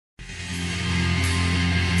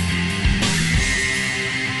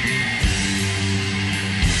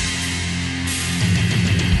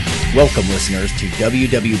Welcome, listeners, to www.ironradio.org,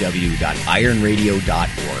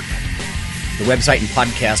 the website and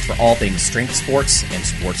podcast for all things strength sports and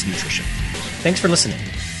sports nutrition. Thanks for listening.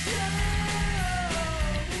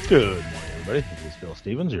 Good morning, everybody. This is Phil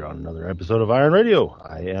Stevens. You're on another episode of Iron Radio.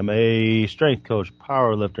 I am a strength coach,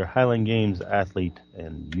 powerlifter, Highland Games athlete,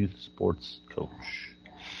 and youth sports coach.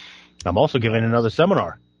 I'm also giving another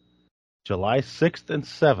seminar, July 6th and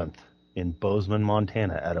 7th in Bozeman,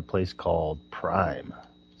 Montana, at a place called Prime.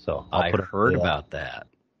 So I heard about that.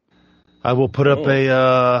 I will put up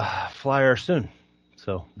a flyer soon.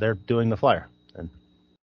 So they're doing the flyer.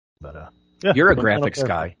 You're a graphics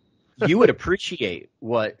guy. You would appreciate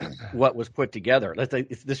what was put together.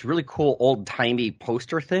 It's this really cool old-timey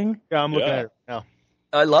poster thing. Yeah, I'm looking at it now.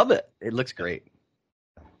 I love it. It looks great.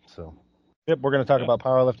 So, we're going to talk about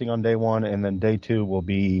powerlifting on day one, and then day two will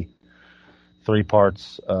be 3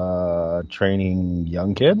 parts, training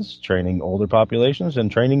young kids, training older populations,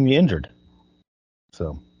 and training the injured.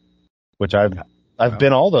 So, which I've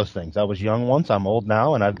been all those things. I was young once, I'm old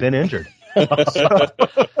now, and I've been injured.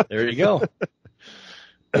 There you go.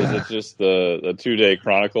 Is it just the 2-day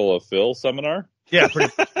Chronicle of Phil seminar? Yeah,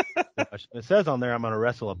 pretty much. It says on there I'm going to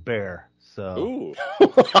wrestle a bear. So, ooh,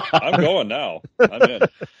 I'm going now. I'm in.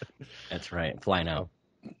 That's right. Fly now.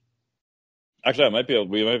 Actually,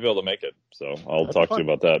 we might be able to make it. So I'll talk to you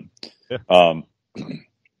about that.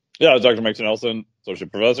 Yeah. Dr. Mike Nelson,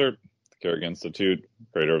 associate professor, at the Carrick Institute,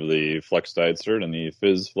 creator of the Flex Diet Cert and the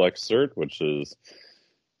Phys Flex Cert, Phys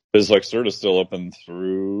Flex Cert is still open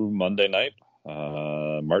through Monday night,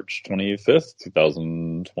 March 25th,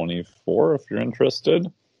 2024, if you're interested,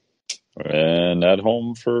 and at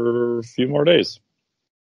home for a few more days.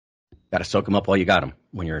 Got to soak them up while you got them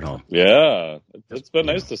when you're at home. Yeah. It's been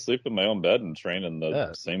nice to sleep in my own bed and train in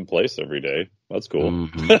the same place every day. That's cool.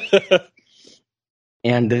 Mm-hmm.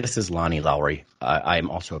 And this is Lonnie Lowry. I'm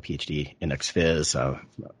also a PhD in ex-phys. I'm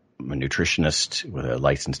a nutritionist with a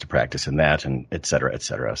license to practice in that, and et cetera, et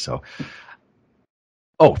cetera. So,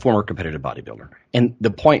 former competitive bodybuilder. And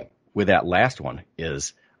the point with that last one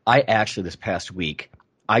is I actually, this past week,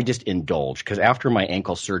 I just indulged because after my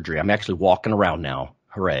ankle surgery, I'm actually walking around now.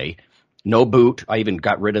 Hooray. No boot. I even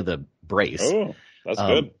got rid of the brace. Oh, that's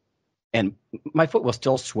good. And my foot will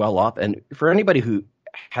still swell up. And for anybody who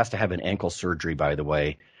has to have an ankle surgery, by the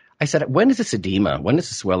way, I said, when is this edema? When is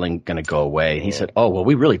the swelling going to go away? And he said,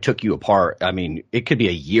 we really took you apart. I mean, it could be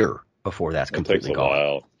a year before that's completely gone.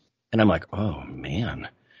 While. And I'm like, oh, man.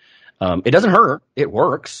 It doesn't hurt. It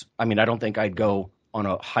works. I mean, I don't think I'd go on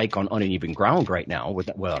a hike on uneven ground right now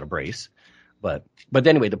without a brace. But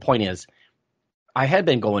anyway, the point is, I had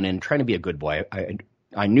been going in trying to be a good boy.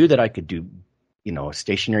 I knew that I could do, a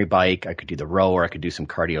stationary bike. I could do the rower. I could do some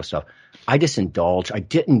cardio stuff. I just indulged. I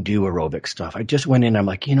didn't do aerobic stuff. I just went in. I'm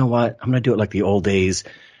like, you know what? I'm going to do it like the old days.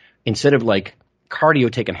 Instead of like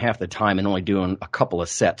cardio taking half the time and only doing a couple of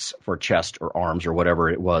sets for chest or arms or whatever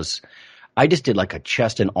it was, I just did like a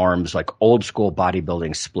chest and arms, like old school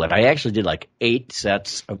bodybuilding split. I actually did like 8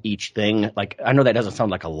 sets of each thing. Like, I know that doesn't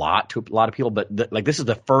sound like a lot to a lot of people, but this is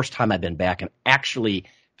the first time I've been back and actually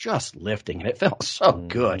just lifting, and it felt so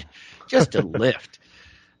good just to lift.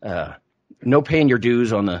 No paying your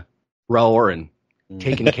dues on the rower and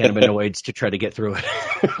taking cannabinoids to try to get through it,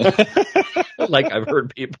 like I've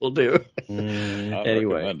heard people do.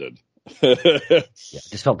 Anyway, it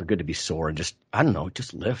just felt good to be sore and just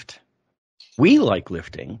lift. We like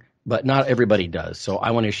lifting, but not everybody does. So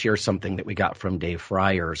I want to share something that we got from Dave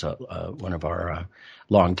Fryers, one of our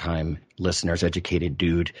longtime listeners, educated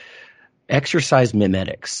dude. Exercise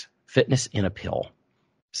mimetics, fitness in a pill.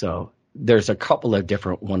 So there's a couple of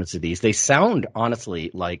different ones of these. They sound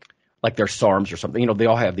honestly like they're SARMs or something. They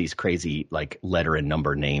all have these crazy like letter and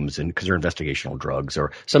number names, and because they're investigational drugs,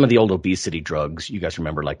 or some of the old obesity drugs. You guys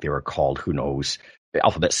remember like they were called, who knows,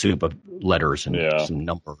 alphabet soup of letters and some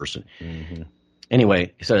numbers.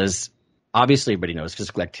 Anyway, it says, obviously everybody knows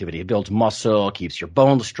physical activity. It builds muscle, keeps your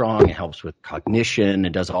bones strong, it helps with cognition,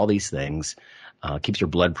 it does all these things, keeps your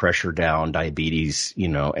blood pressure down, diabetes,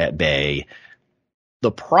 at bay.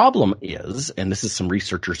 The problem is, and this is some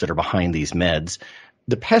researchers that are behind these meds,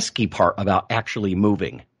 the pesky part about actually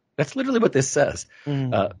moving. That's literally what this says.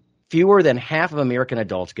 Fewer than half of American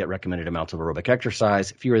adults get recommended amounts of aerobic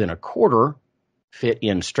exercise. Fewer than a quarter fit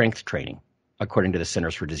in strength training, according to the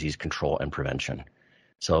Centers for Disease Control and Prevention.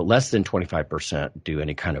 So less than 25% do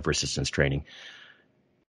any kind of resistance training.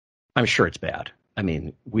 I'm sure it's bad. I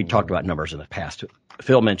mean, we talked about numbers in the past.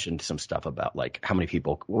 Phil mentioned some stuff about like how many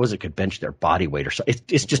people, could bench their body weight or so.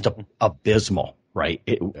 It's just abysmal, right?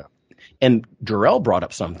 And Jarrell brought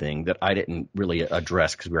up something that I didn't really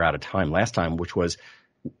address because we were out of time last time, which was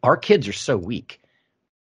our kids are so weak.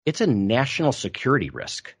 it's a national security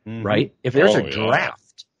risk, right? If there's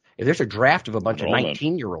a draft of a bunch of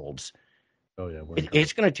 19-year-olds,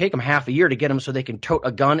 it's going to take them half a year to get them so they can tote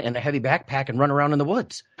a gun and a heavy backpack and run around in the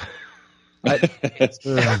woods. Hang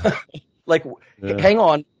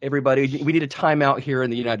on, everybody. We need a timeout here in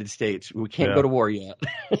the United States. We can't go to war yet.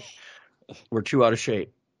 We're too out of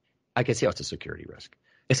shape. I can see how it's a security risk.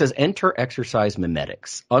 It says enter exercise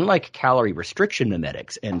mimetics. Unlike calorie restriction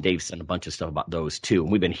mimetics, and Dave sent a bunch of stuff about those too,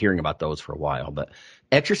 and we've been hearing about those for a while, but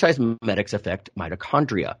exercise mimetics affect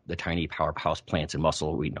mitochondria, the tiny powerhouse plants and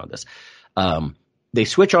muscle. We know this. They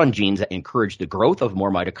switch on genes that encourage the growth of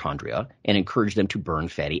more mitochondria and encourage them to burn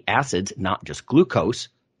fatty acids, not just glucose,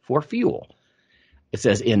 for fuel. It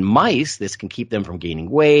says in mice, this can keep them from gaining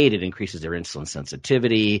weight. It increases their insulin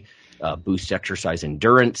sensitivity, boosts exercise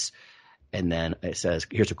endurance. And then it says,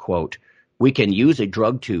 here's a quote, we can use a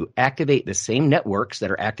drug to activate the same networks that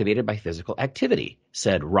are activated by physical activity,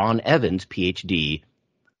 said Ron Evans, PhD,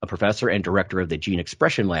 a professor and director of the Gene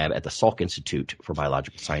Expression Lab at the Salk Institute for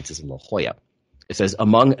Biological Sciences in La Jolla. It says,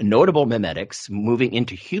 among notable mimetics moving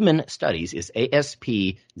into human studies is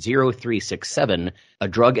ASP0367, a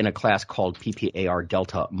drug in a class called PPAR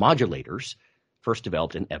delta modulators, first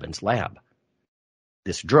developed in Evans' lab.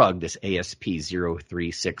 This drug, this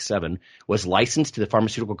ASP0367, was licensed to the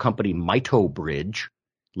pharmaceutical company MitoBridge,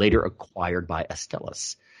 later acquired by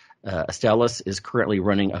Astellas. Astellas is currently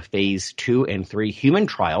running a phase 2 and 3 human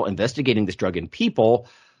trial investigating this drug in people,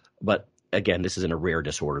 but again, this isn't a rare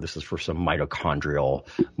disorder. This is for some mitochondrial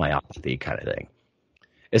myopathy kind of thing.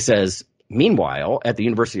 It says, meanwhile, at the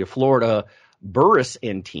University of Florida, Burris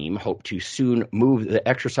and team hope to soon move the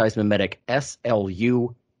exercise mimetic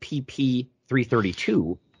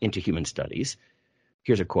SLU-PP332 into human studies.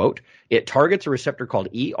 Here's a quote. It targets a receptor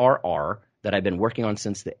called ERR that I've been working on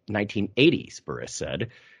since the 1980s, Burris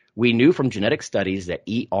said. We knew from genetic studies that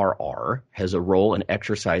ERR has a role in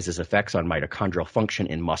exercise's effects on mitochondrial function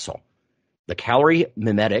in muscle. The calorie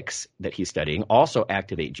mimetics that he's studying also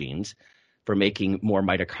activate genes for making more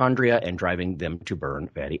mitochondria and driving them to burn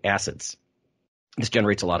fatty acids. This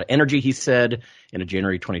generates a lot of energy, he said, in a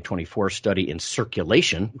January 2024 study in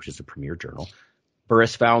Circulation, which is a premier journal.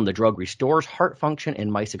 Burris found the drug restores heart function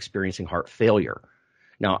in mice experiencing heart failure.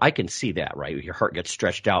 Now, I can see that, right? Your heart gets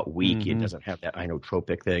stretched out weak. It doesn't have that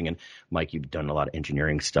inotropic thing. And, Mike, you've done a lot of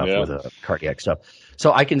engineering stuff with cardiac stuff.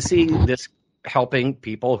 So I can see this helping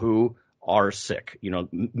people who are sick,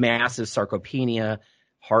 massive sarcopenia,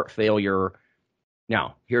 heart failure.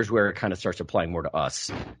 Now, here's where it kind of starts applying more to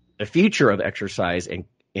us. The future of exercise and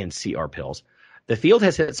CR pills. The field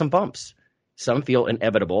has hit some bumps. Some feel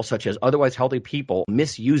inevitable, such as otherwise healthy people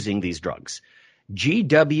misusing these drugs.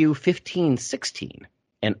 GW1516,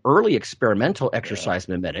 an early experimental exercise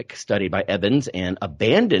mimetic studied by Evans and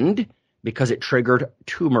abandoned because it triggered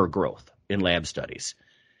tumor growth in lab studies.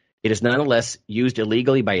 It is nonetheless used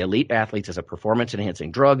illegally by elite athletes as a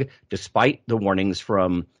performance-enhancing drug, despite the warnings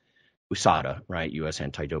from USADA, right, U.S.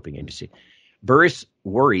 Anti-Doping Agency. Burris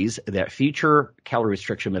worries that future calorie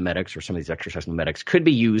restriction mimetics or some of these exercise mimetics could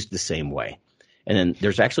be used the same way. And then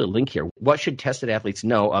there's actually a link here. What should tested athletes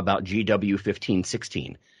know about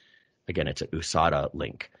GW1516? Again, it's a USADA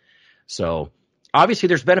link. So obviously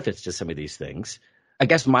there's benefits to some of these things. I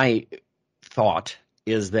guess my thought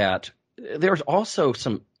is that there's also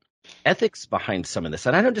some ethics behind some of this.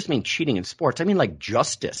 And I don't just mean cheating in sports. I mean like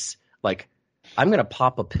justice. Like I'm going to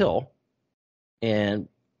pop a pill and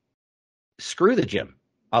screw the gym.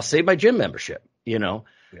 I'll save my gym membership,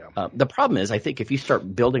 The problem is I think if you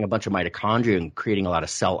start building a bunch of mitochondria and creating a lot of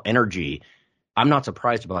cell energy, I'm not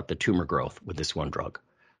surprised about the tumor growth with this one drug.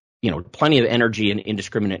 Plenty of energy and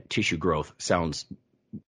indiscriminate tissue growth sounds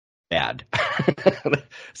bad.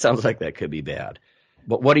 Sounds like that could be bad.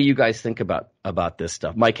 But what do you guys think about this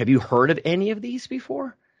stuff? Mike, have you heard of any of these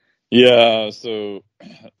before? Yeah, so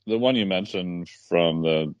the one you mentioned from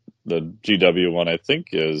the GW one, I think,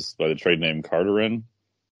 is by the trade name Carterin.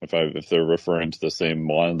 If they're referring to the same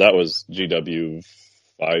one, that was GW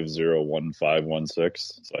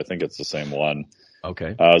 501516. So I think it's the same one.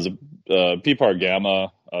 Okay. It's a PPAR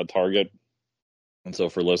gamma target, and so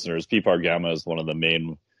for listeners, PPAR gamma is one of the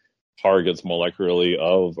main targets molecularly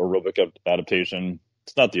of aerobic adaptation.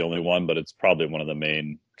 It's not the only one, but it's probably one of the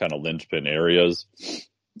main kind of linchpin areas.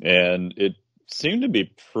 And it seemed to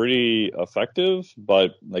be pretty effective,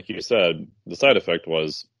 but like you said, the side effect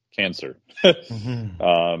was cancer.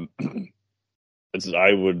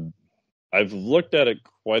 I've looked at it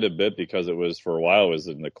quite a bit because it was for a while it was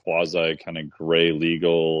in the quasi kind of gray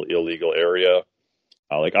illegal area.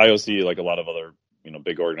 Like IOC, like a lot of other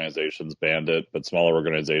big organizations banned it, but smaller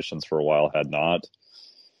organizations for a while had not.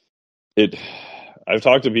 I've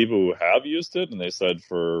talked to people who have used it, and they said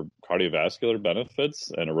for cardiovascular benefits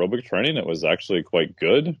and aerobic training, it was actually quite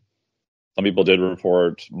good. Some people did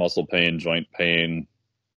report muscle pain, joint pain.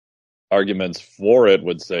 Arguments for it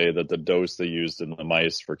would say that the dose they used in the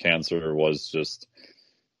mice for cancer was just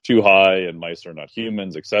too high, and mice are not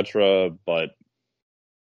humans, etc. But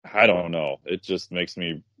I don't know. It just makes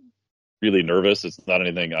me really nervous. It's not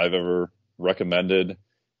anything I've ever recommended.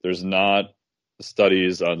 There's not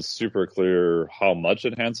studies on super clear how much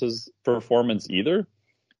it enhances performance either.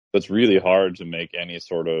 It's really hard to make any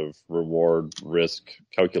sort of reward risk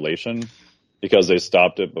calculation because they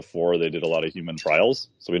stopped it before they did a lot of human trials.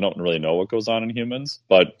 So we don't really know what goes on in humans.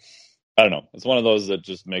 But I don't know. It's one of those that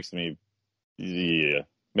just makes me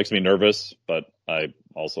nervous, but I'm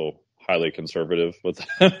also highly conservative with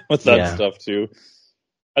that stuff too.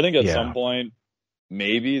 I think at some point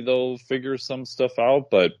maybe they'll figure some stuff out,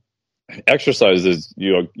 but exercise is,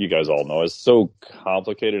 you guys all know, is so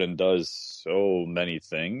complicated and does so many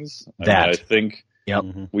things. I think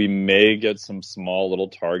we may get some small little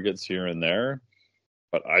targets here and there,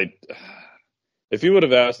 but if you would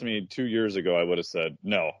have asked me 2 years ago, I would have said,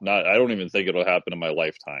 no, I don't even think it'll happen in my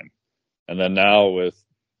lifetime. And then now with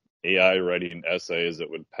AI writing essays that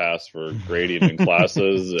would pass for grading in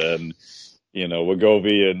classes and,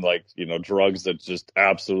 Wegovy and drugs that just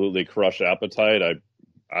absolutely crush appetite,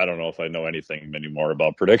 I don't know if I know anything anymore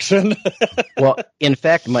about prediction. Well, in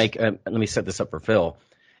fact, Mike, let me set this up for Phil.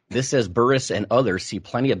 This says Burris and others see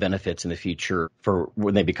plenty of benefits in the future for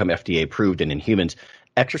when they become FDA approved and in humans.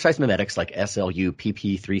 Exercise mimetics like SLU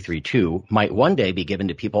PP332 might one day be given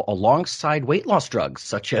to people alongside weight loss drugs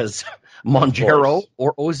such as Mounjaro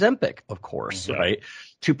or Ozempic, of course, right?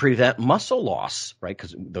 To prevent muscle loss, right?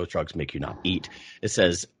 Because those drugs make you not eat. It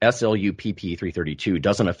says SLU PP332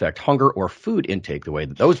 doesn't affect hunger or food intake the way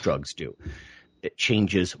that those drugs do. It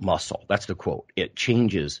changes muscle. That's the quote. It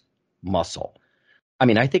changes muscle. I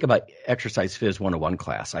mean, I think about Exercise Phys 101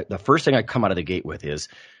 class. The first thing I come out of the gate with is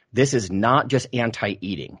this is not just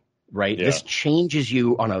anti-eating, right? Yeah. This changes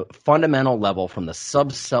you on a fundamental level from the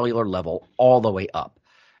subcellular level all the way up.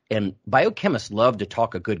 And biochemists love to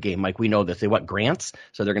talk a good game. Mike, we know this. They want grants.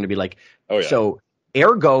 So they're going to be like, so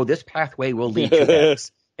ergo, this pathway will lead to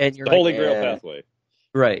X. And you're the Holy Grail pathway.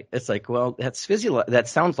 Right. It's like, well, that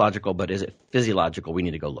sounds logical, but is it physiological? We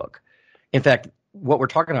need to go look. In fact, what we're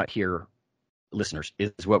talking about here, listeners,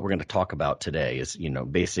 is what we're going to talk about today is,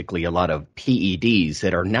 basically a lot of PEDs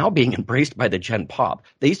that are now being embraced by the Gen Pop.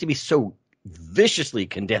 They used to be so viciously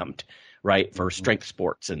condemned, right, for strength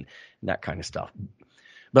sports and that kind of stuff.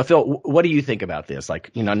 But Phil, what do you think about this?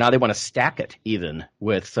 Like, now they want to stack it even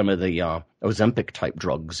with some of the Ozempic type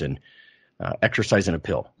drugs and exercise in a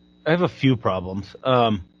pill. I have a few problems.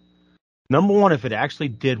 Number one, if it actually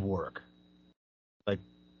did work, like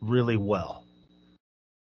really well,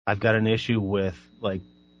 I've got an issue with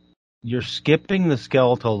you're skipping the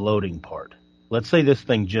skeletal loading part. Let's say this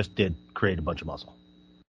thing just did create a bunch of muscle.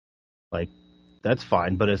 That's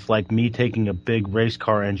fine, but it's like me taking a big race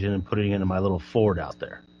car engine and putting it into my little Ford out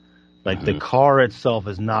there. The car itself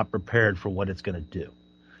is not prepared for what it's going to do.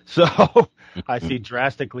 So I see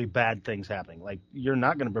drastically bad things happening. You're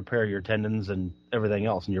not going to prepare your tendons and everything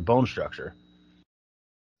else and your bone structure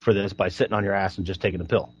for this by sitting on your ass and just taking a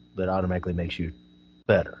pill that automatically makes you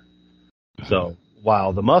better. So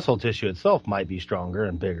while the muscle tissue itself might be stronger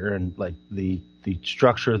and bigger and the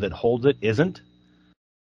structure that holds it isn't,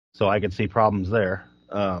 so I could see problems there.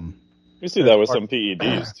 You see that with some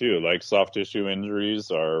PEDs too. Soft tissue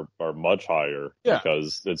injuries are much higher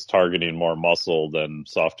because it's targeting more muscle than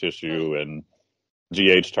soft tissue, and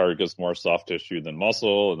GH targets more soft tissue than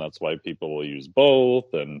muscle, and that's why people will use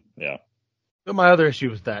both. And But my other issue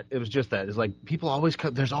was that it was just that it's people always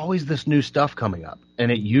there's always this new stuff coming up,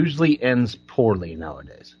 and it usually ends poorly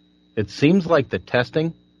nowadays. It seems like the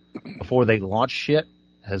testing before they launch shit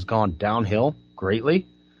has gone downhill greatly.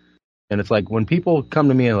 And it's when people come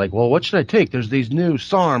to me and well, what should I take? There's these new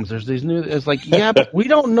SARMs. There's these new. It's but we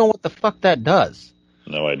don't know what the fuck that does.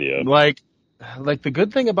 No idea. The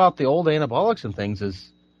good thing about the old anabolics and things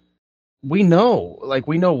is we know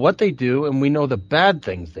what they do and we know the bad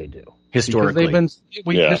things they do. Historically,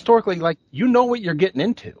 historically, you know what you're getting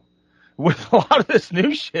into. With a lot of this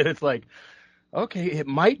new shit, it's okay, it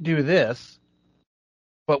might do this,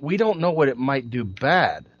 but we don't know what it might do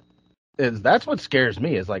bad. That's what scares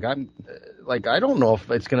me. Is I don't know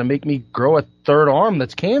if it's going to make me grow a third arm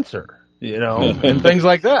that's cancer, and things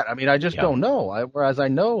like that. I mean, I just don't know. Whereas I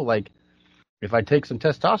know, if I take some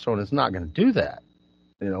testosterone, it's not going to do that.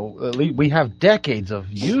 At least we have decades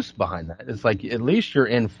of use behind that. It's at least you're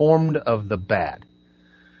informed of the bad.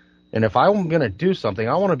 And if I'm going to do something,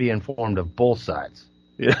 I want to be informed of both sides.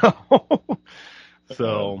 You know?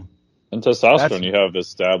 So. And testosterone, you have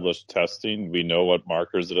established testing. We know what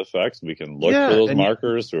markers it affects. We can look for those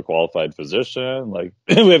markers through a qualified physician. Like,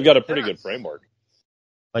 we've got a pretty good framework.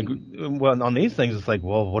 Like, well, on these things, it's like,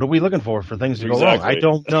 well, what are we looking for things to go wrong? I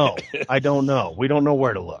don't know. We don't know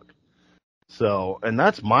where to look. So, and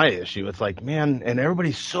that's my issue. It's like, man, and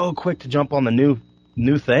everybody's so quick to jump on the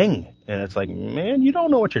new thing. And it's like, man, you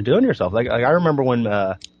don't know what you're doing yourself. Like I remember when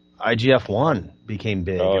IGF-1 became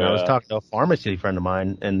big, and I was talking to a pharmacy friend of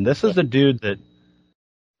mine, and this is a dude that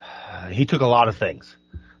he took a lot of things.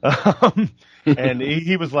 And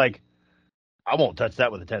he was like, I won't touch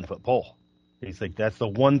that with a 10-foot pole. He's like, that's the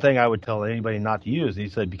one thing I would tell anybody not to use. He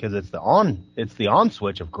said, because it's the on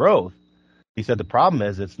switch of growth. He said, the problem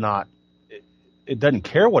is it doesn't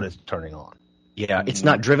care what it's turning on. Yeah. It's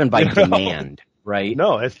not driven by demand, right?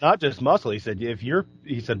 No, it's not just muscle. He said,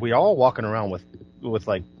 we all walking around with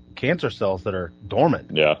like cancer cells that are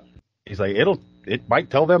dormant. Yeah. He's like, it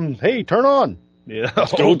might tell them, hey, turn on. You know?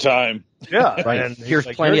 It's go time. Yeah. Right. And here's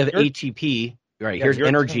like, plenty of ATP. Right. Yeah, here's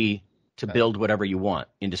energy to build whatever you want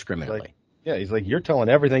indiscriminately. He's like, you're telling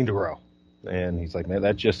everything to grow. And he's like, man,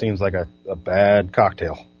 that just seems like a bad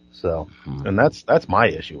cocktail. So, and that's my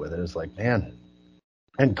issue with it. It's like, man,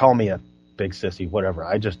 and call me a big sissy, whatever.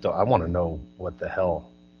 I want to know what the hell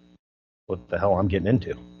I'm getting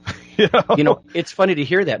into. You know, it's funny to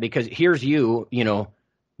hear that, because here's you know,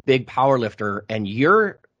 big power lifter, and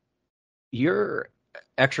you're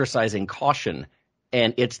exercising caution,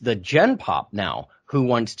 and it's the Gen Pop now who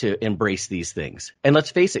wants to embrace these things. And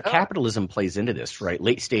let's face it, capitalism plays into this, right?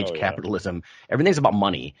 Late stage capitalism. Everything's about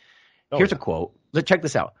money. Here's a quote. Let's check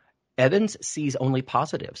this out. Evans sees only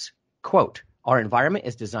positives. Quote, our environment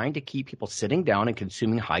is designed to keep people sitting down and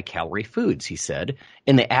consuming high-calorie foods, he said.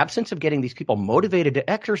 In the absence of getting these people motivated to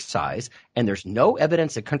exercise, and there's no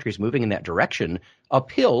evidence the country's moving in that direction, a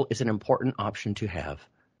pill is an important option to have.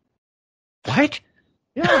 What?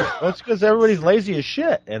 Yeah, that's because everybody's lazy as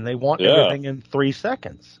shit, and they want everything in 3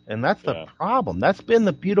 seconds. And that's the problem. That's been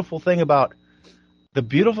the beautiful thing about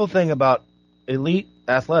elite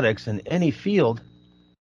athletics in any field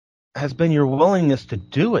has been your willingness to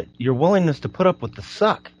do it, your willingness to put up with the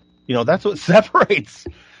suck. You know, that's what separates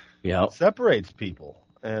people.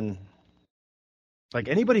 And like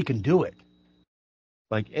anybody can do it.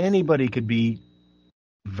 Like anybody could be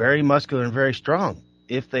very muscular and very strong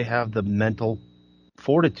if they have the mental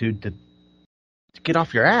fortitude to get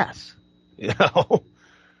off your ass.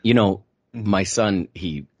 You know, my son,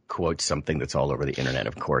 he quotes something that's all over the internet,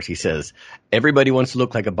 of course. He says, everybody wants to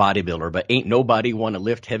look like a bodybuilder, but ain't nobody want to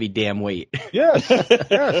lift heavy damn weight. Yes.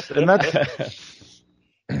 And that's,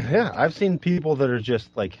 I've seen people that are just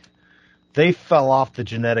like, they fell off the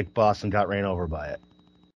genetic bus and got ran over by it.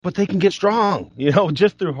 But they can get strong,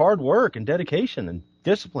 just through hard work and dedication and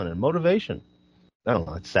discipline and motivation. I don't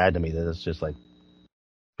know. It's sad to me that it's just like,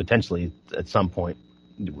 potentially at some point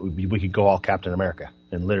we could go all Captain America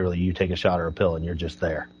and literally you take a shot or a pill and you're just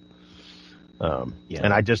there.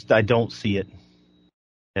 And I don't see it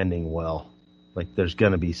ending well. Like there's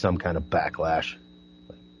going to be some kind of backlash,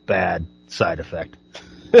 like bad side effect.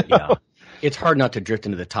 Yeah. It's hard not to drift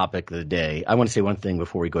into the topic of the day. I want to say one thing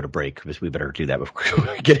before we go to break, because we better do that before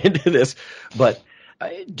we get into this. But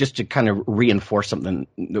just to kind of reinforce something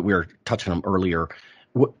that we were touching on earlier,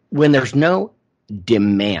 when there's no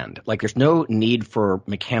demand, like there's no need for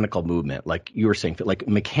mechanical movement, like you were saying, like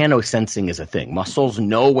mechanosensing is a thing. Muscles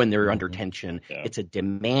know when they're under tension. Yeah. It's a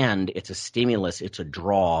demand, it's a stimulus, it's a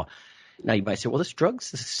draw. Now you might say, well, this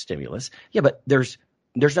drug's a stimulus. Yeah, but there's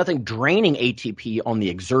nothing draining ATP on the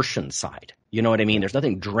exertion side. You know what I mean? There's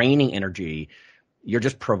nothing draining energy. You're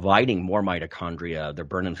just providing more mitochondria. They're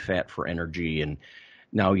burning fat for energy, and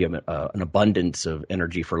now you have an abundance of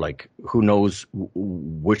energy for like who knows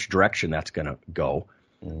which direction that's going to go.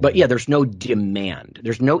 But yeah, there's no demand.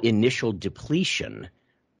 There's no initial depletion,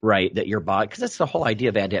 right? That your body, because that's the whole idea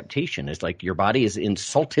of adaptation, is like your body is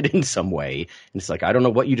insulted in some way. And it's like, I don't know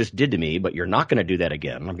what you just did to me, but you're not going to do that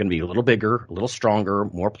again. I'm going to be a little bigger, a little stronger,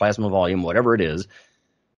 more plasma volume, whatever it is.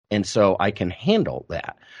 And so I can handle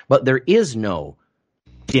that. But there is no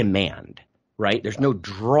demand. Right? There's no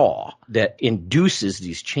draw that induces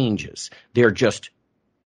these changes. They're just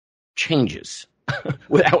changes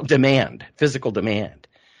without demand, physical demand.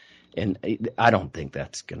 And I don't think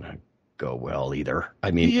that's going to go well either.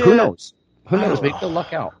 I mean, who knows? Who knows? Maybe they'll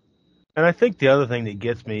luck out. And I think the other thing that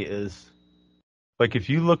gets me is, like, if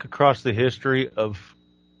you look across the history of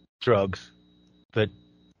drugs that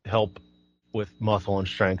help with muscle and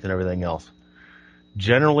strength and everything else,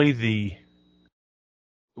 generally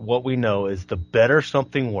what we know is the better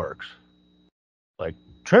something works. Like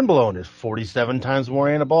trenbolone is 47 times more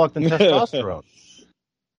anabolic than testosterone.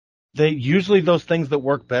 Usually those things that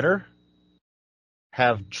work better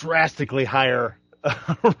have drastically higher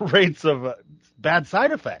rates of bad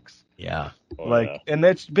side effects. Yeah. And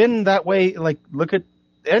it's been that way. Like, look at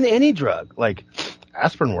any drug. Like,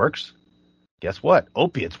 aspirin works. Guess what?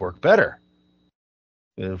 Opiates work better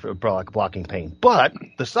for blocking pain. But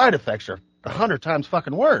the side effects are 100 times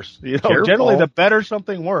fucking worse. Generally, the better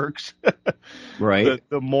something works, right,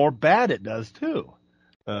 the more bad it does too.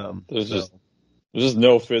 There's just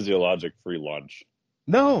no physiologic free lunch.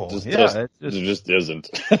 No, it just isn't.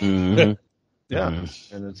 Mm-hmm. Yeah,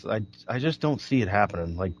 and it's I just don't see it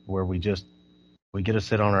happening. Like where we get to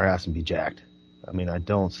sit on our ass and be jacked. I mean, I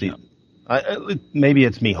don't see. Yeah. Maybe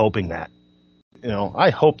it's me hoping that. I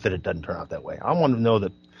hope that it doesn't turn out that way. I want to know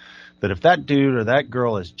that if that dude or that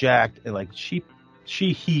girl is jacked and like he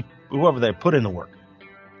whoever they put in the work,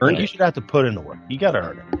 you should have to put in the work. You got to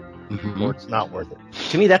earn it. Mm-hmm. Or it's not worth it.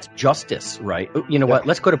 To me, that's justice, right? You know what?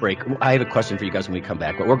 Let's go to break. I have a question for you guys when we come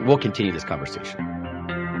back, but we'll continue this conversation.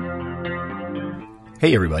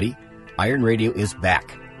 Hey, everybody. Iron Radio is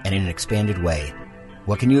back and in an expanded way.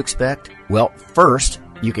 What can you expect? Well, first,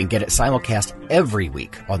 you can get it simulcast every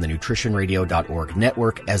week on the nutritionradio.org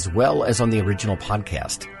network as well as on the original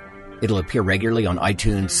podcast. It'll appear regularly on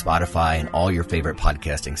iTunes, Spotify, and all your favorite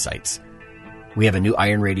podcasting sites. We have a new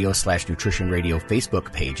Iron Radio / Nutrition Radio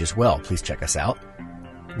Facebook page as well. Please check us out.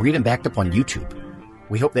 We're even backed up on YouTube.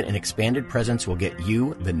 We hope that an expanded presence will get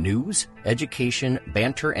you the news, education,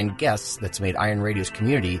 banter, and guests that's made Iron Radio's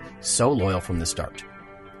community so loyal from the start.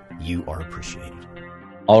 You are appreciated.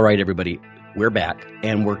 All right, everybody, we're back,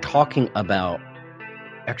 and we're talking about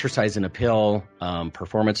exercise in a pill,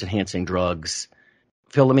 performance-enhancing drugs.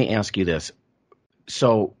 Phil, let me ask you this.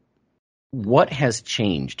 So what has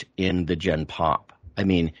changed in the Gen Pop? I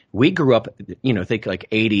mean, we grew up, think like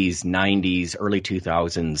 80s, 90s, early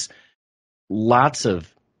 2000s, lots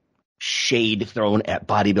of shade thrown at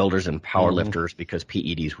bodybuilders and powerlifters because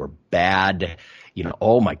PEDs were bad.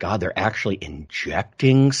 Oh my God, they're actually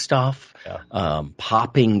injecting stuff,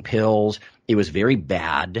 popping pills. It was very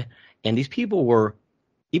bad. And these people were,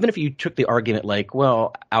 even if you took the argument like,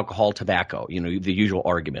 well, alcohol, tobacco, the usual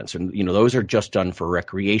arguments, and, those are just done for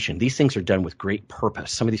recreation. These things are done with great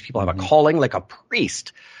purpose. Some of these people have a calling like a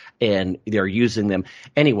priest, and they're using them.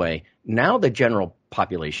 Anyway, now the general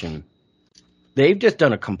population, they've just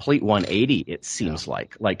done a complete 180, it seems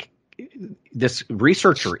like. Like this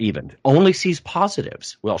researcher even only sees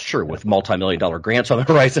positives. Well, sure, with multi-million-dollar grants on the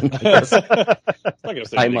horizon,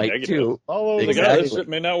 I might negative. Too. Exactly. This shit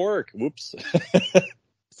may not work. Whoops.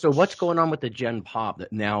 So what's going on with the Gen Pop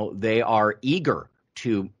that now they are eager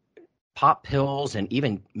to pop pills and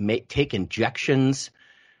even take injections?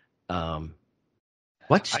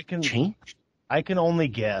 What's changed? I can only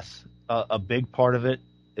guess. A big part of it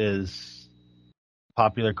is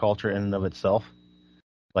popular culture in and of itself.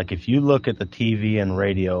 Like if you look at the TV and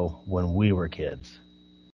radio when we were kids,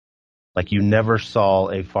 like you never saw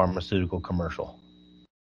a pharmaceutical commercial.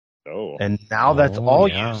 Oh. And now that's all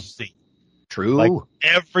you see. True. Like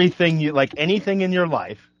anything in your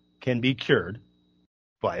life can be cured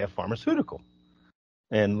by a pharmaceutical.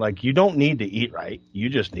 And like you don't need to eat right. You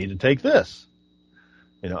just need to take this.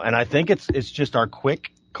 And I think it's just our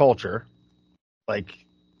quick culture. Like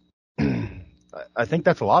I think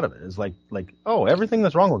that's a lot of it. Is like everything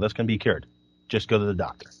that's wrong with us can be cured. Just go to the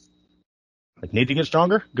doctor. Like need to get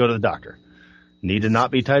stronger? Go to the doctor. Need to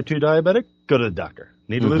not be type 2 diabetic? Go to the doctor.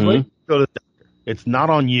 Need to lose weight? Go to the doctor. It's not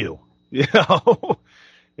on you. It's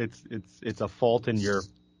a fault in your,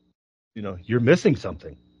 you're missing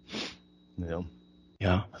something,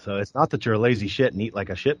 Yeah. So it's not that you're a lazy shit and eat like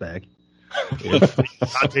a shitbag. It's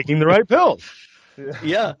not taking the right pills.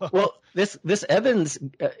 Yeah. Well, this Evans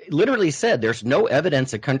literally said there's no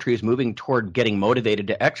evidence a country is moving toward getting motivated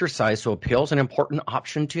to exercise, so a pill's an important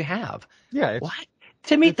option to have. Yeah. What?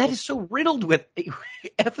 To me, that is so riddled with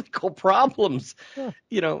ethical problems. Yeah.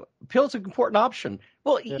 Pills are an important option.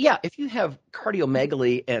 Well, yeah, if you have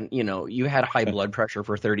cardiomegaly and, you had high blood pressure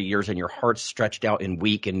for 30 years and your heart's stretched out and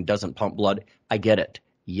weak and doesn't pump blood, I get it.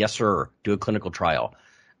 Yes, sir. Do a clinical trial.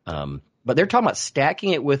 But they're talking about stacking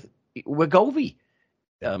it with Wegovy.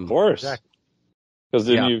 Of course. Because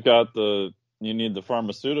then you've got you need the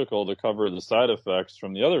pharmaceutical to cover the side effects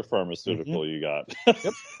from the other pharmaceutical you got.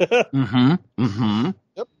 Yep.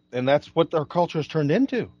 Yep. And that's what our culture has turned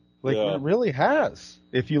into. Like it really has.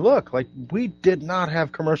 If you look, like we did not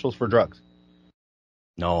have commercials for drugs.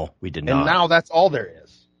 No, we did not. And now that's all there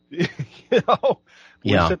is. We sit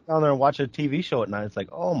down there and watch a TV show at night. It's like,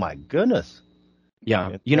 oh my goodness.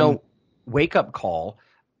 Yeah. Wake up call.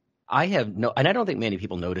 I have no, and I don't think many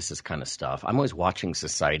people notice this kind of stuff. I'm always watching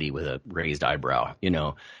society with a raised eyebrow,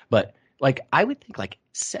 but like I would think like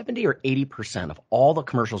 70 or 80% of all the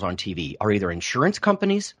commercials on TV are either insurance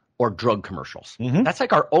companies or drug commercials. Mhm. That's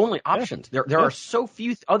like our only options. There are so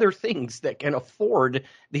few other things that can afford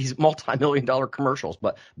these multi-million-dollar commercials,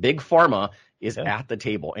 but big pharma is at the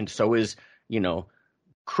table, and so is,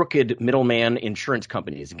 crooked middleman insurance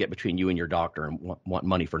companies that get between you and your doctor and want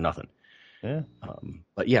money for nothing. Yeah.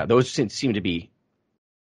 But yeah, those seem to be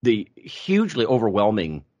the hugely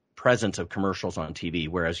overwhelming presence of commercials on TV.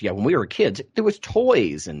 Whereas, when we were kids, there was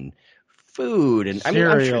toys and food, and I mean,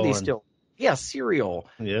 I'm sure they still, cereal.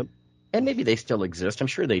 Yep. And maybe they still exist. I'm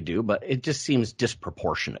sure they do, but it just seems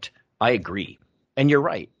disproportionate. I agree, and you're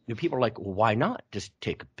right. People are like, well, why not just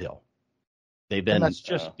take a pill? And that's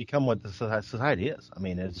just become what the society is. I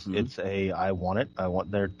mean, it's I want it. I want.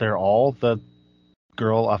 They're all the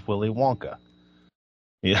girl off Willy Wonka.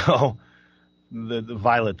 The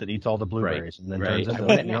Violet that eats all the blueberries and then turns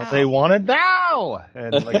into they want it now,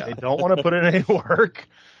 and they don't want to put in any work,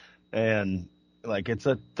 and it's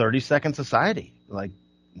a 30-second society.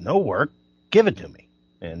 No work, give it to me.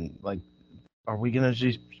 And are we gonna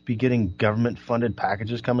just be getting government funded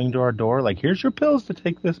packages coming to our door? Here's your pills to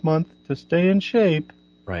take this month to stay in shape.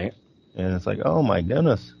 Right. And it's oh my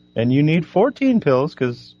goodness. And you need 14 pills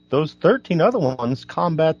because those 13 other ones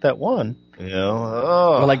combat that one.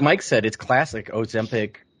 Well, like Mike said, it's classic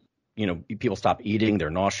Ozempic. People stop eating, they're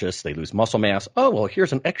nauseous, they lose muscle mass. Oh, well,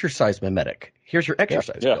 here's an exercise mimetic. Here's your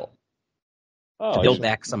exercise pill. To build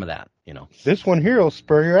back some of that, This one here will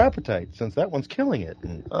spur your appetite since that one's killing it.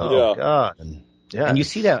 And, God. And you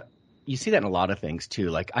see that in a lot of things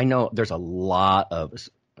too. I know there's a lot of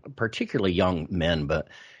particularly young men, but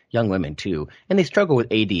young women too, and they struggle with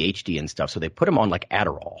ADHD and stuff, so they put them on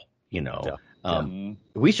Adderall.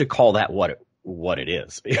 We should call that what it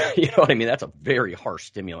is. You know what I mean? That's a very harsh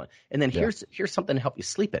stimulant. And then here's something to help you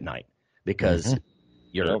sleep at night because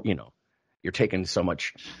you're taking so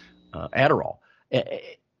much Adderall.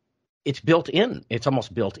 It's built in. It's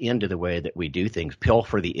almost built into the way that we do things. Pill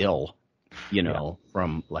for the ill,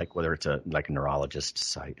 from whether it's a neurologist,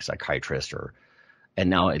 psychiatrist, and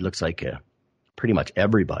now it looks like pretty much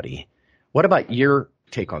everybody. What about your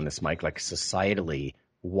take on this, Mike? Societally,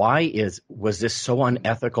 was this so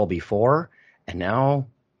unethical before, and now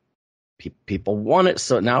people want it,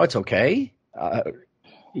 so now it's okay? This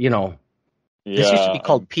used to be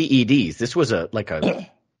called PEDs. This was a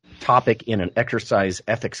topic in an exercise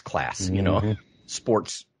ethics class,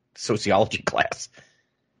 sports sociology class.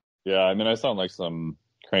 Yeah, I mean, I sound like some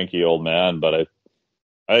cranky old man, but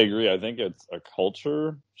I agree. I think it's a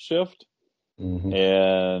culture shift,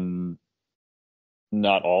 and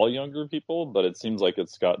not all younger people, but it seems like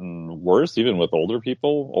it's gotten worse, even with older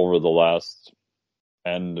people, over the last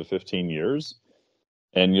 10 to 15 years.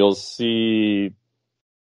 And you'll see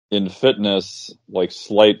in fitness,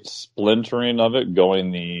 slight splintering of it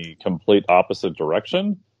going the complete opposite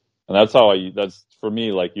direction. And that's that's for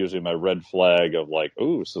me, usually my red flag of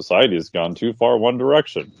society has gone too far one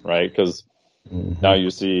direction, right? Because now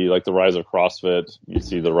you see the rise of CrossFit, you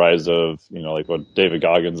see the rise of, what David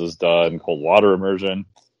Goggins has done, cold water immersion.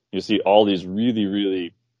 You see all these really,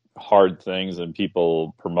 really hard things and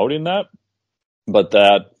people promoting that. But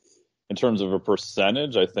that, in terms of a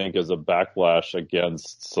percentage, I think is a backlash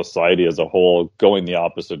against society as a whole, going the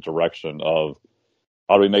opposite direction of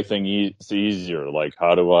how do we make things easier?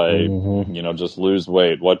 How do I, just lose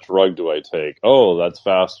weight? What drug do I take? Oh, that's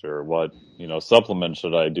faster. What, supplement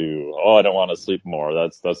should I do? Oh, I don't want to sleep more.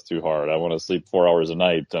 That's too hard. I want to sleep 4 hours a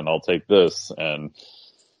night and I'll take this. And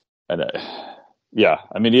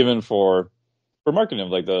I mean, even for marketing,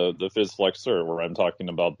 the PhysFlex Cert, where I'm talking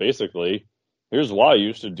about basically, here's why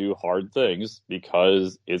you should do hard things,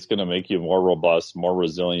 because it's going to make you more robust, more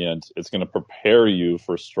resilient. It's going to prepare you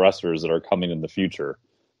for stressors that are coming in the future.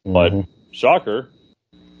 But shocker,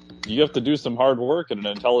 you have to do some hard work in an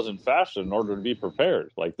intelligent fashion in order to be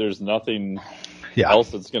prepared. There's nothing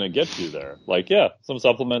else that's going to get you there. Some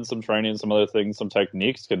supplements, some training, some other things, some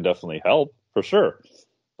techniques can definitely help for sure.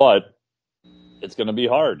 But it's going to be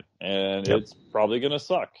hard and it's probably going to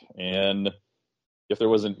suck. And if there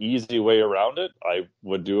was an easy way around it, I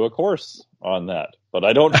would do a course on that. But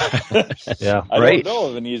I don't don't know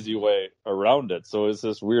of an easy way around it. So it's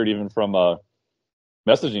just weird, even from a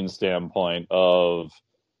messaging standpoint of,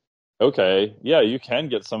 okay, you can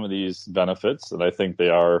get some of these benefits, and I think they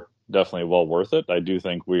are definitely well worth it. I do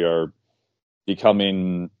think we are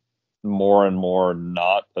becoming more and more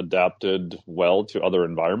not adapted well to other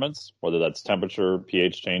environments, whether that's temperature,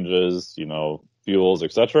 pH changes, fuels,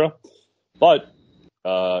 etc. But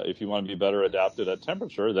If you want to be better adapted at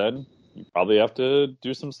temperature, then you probably have to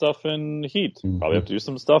do some stuff in heat. Probably have to do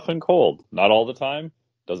some stuff in cold. Not all the time.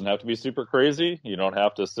 Doesn't have to be super crazy. You don't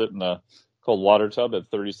have to sit in a cold water tub at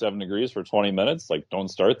 37 degrees for 20 minutes. Like, don't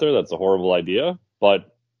start there. That's a horrible idea.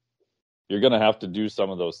 But you're going to have to do some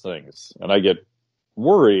of those things. And I get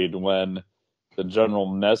worried when the general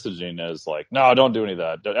messaging is like, no, don't do any of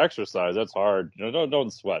that. Don't exercise. That's hard.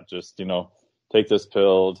 Don't sweat. Just, take this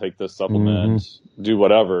pill, take this supplement, do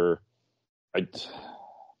whatever. Like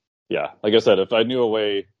I said, if I knew a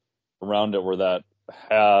way around it where that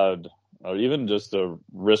had even just a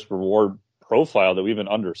risk reward profile that we even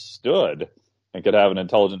understood and could have an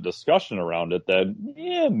intelligent discussion around it, then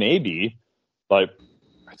maybe. But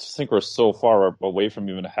I just think we're so far away from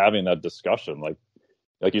even having that discussion. Like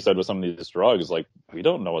you said, with some of these drugs, like, we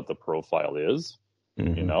don't know what the profile is.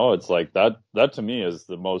 It's like that to me is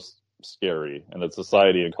the most scary, and that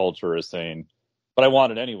society and culture is saying, but I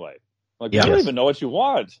want it anyway. Like, you don't even know what you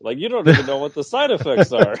want. Like, you don't even know what the side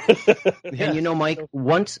effects are. And Mike,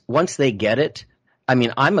 once they get it, I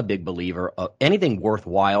mean, I'm a big believer of anything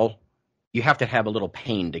worthwhile, you have to have a little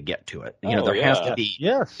pain to get to it. There has to be,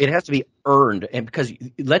 it has to be earned. And because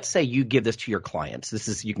let's say you give this to your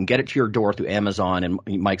clients, you can get it to your door through Amazon, and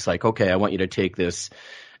Mike's like, okay, I want you to take this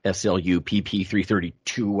SLU PP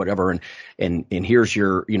 332, whatever. And here's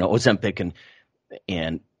your, Ozempic.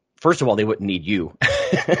 And first of all, they wouldn't need you.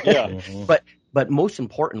 But most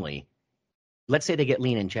importantly, let's say they get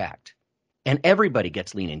lean and jacked, and everybody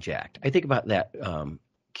gets lean and jacked. I think about that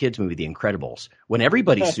kids movie, The Incredibles, when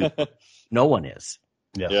everybody's super, no one is.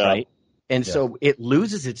 Right. And so it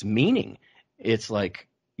loses its meaning. It's like,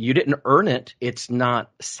 you didn't earn it. It's not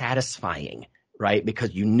satisfying, right?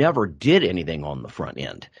 Because you never did anything on the front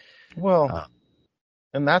end. Well,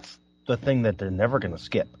 and that's the thing that they're never going to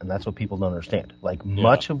skip. And that's what people don't understand. Like,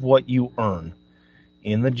 much of what you earn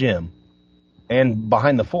in the gym and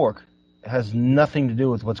behind the fork has nothing to do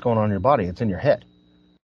with what's going on in your body. It's in your head.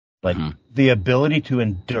 Like, the ability to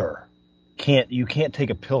endure. You can't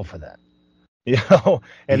take a pill for that.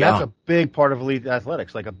 And that's a big part of elite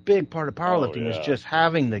athletics. Like, a big part of powerlifting is just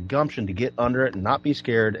having the gumption to get under it and not be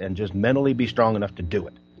scared and just mentally be strong enough to do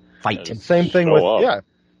it. Fight. And same thing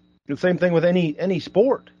with any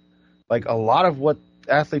sport. Like, a lot of what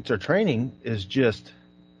athletes are training is just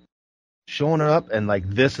showing up and like,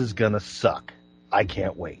 this is gonna suck. I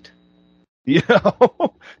can't wait.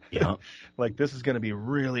 Like, this is going to be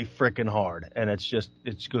really freaking hard. And it's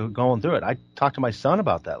going through it. I talked to my son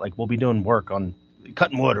about that. Like, we'll be doing work on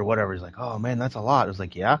cutting wood or whatever. He's like, oh man, that's a lot. I was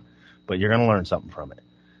like, yeah, but you're going to learn something from it.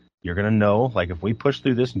 You're going to know, like, if we push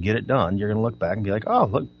through this and get it done, you're going to look back and be like, oh,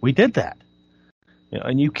 look, we did that.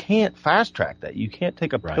 And you can't fast track that. You can't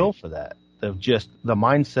take a pill for that. Of just the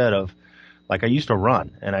mindset of, like, I used to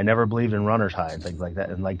run and I never believed in runner's high and things like that.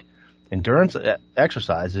 And like, endurance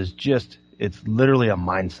exercise is just, it's literally a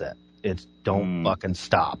mindset. It's don't fucking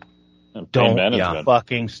stop. Don't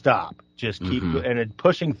fucking stop. Just keep and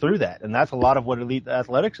pushing through that. And that's a lot of what elite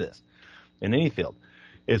athletics is in any field,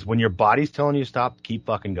 is when your body's telling you to stop, keep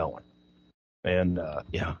fucking going. And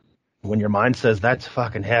when your mind says that's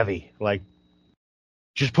fucking heavy, like,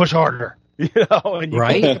 just push harder, and you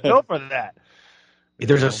can't go for that.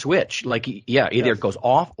 There's a switch, like, either it goes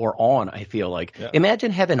off or on. I feel like,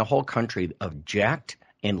 imagine having a whole country of jacked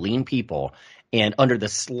and lean people, and under the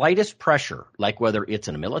slightest pressure, like whether it's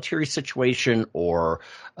in a military situation or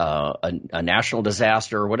a national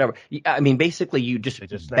disaster or whatever. I mean, basically, you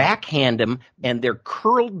just backhand them, and they're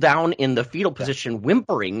curled down in the fetal position,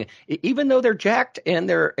 whimpering. Even though they're jacked and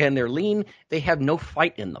they're lean, they have no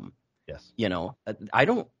fight in them. Yes, I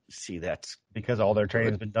don't see that, because all their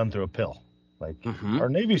training has been done through a pill. Like, our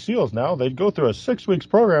Navy SEALs now, they'd go through a 6 weeks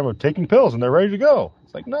program of taking pills and they're ready to go.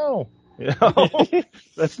 It's like, no,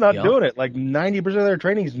 that's not doing it. Like, 90% of their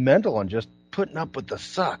training is mental and just putting up with the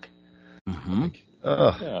suck. And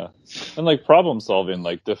like problem solving,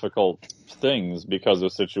 like difficult things because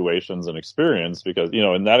of situations and experience, because,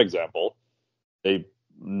 in that example, they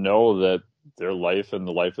know that their life and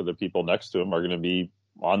the life of the people next to them are going to be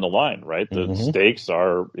on the line, right? The stakes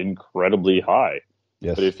are incredibly high.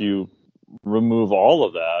 Yes. But if you remove all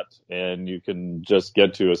of that and you can just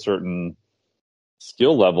get to a certain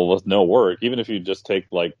skill level with no work, even if you just take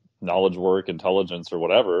like knowledge work, intelligence or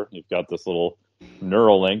whatever, you've got this little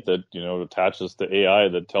neural link that, attaches to AI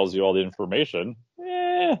that tells you all the information.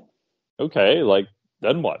 Okay, like,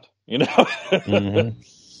 then what?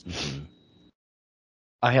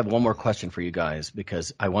 I have one more question for you guys,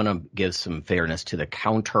 because I want to give some fairness to the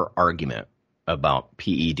counter argument about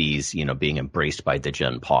PEDs, being embraced by the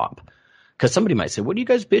Gen Pop. Because somebody might say, what are you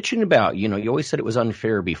guys bitching about? You always said it was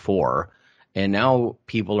unfair before. And now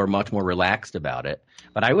people are much more relaxed about it.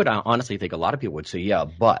 But I would honestly think a lot of people would say, yeah,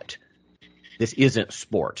 but this isn't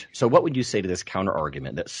sport. So what would you say to this counter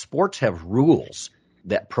argument that sports have rules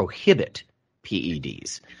that prohibit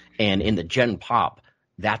PEDs? And in the Gen Pop,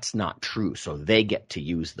 that's not true. So they get to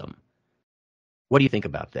use them. What do you think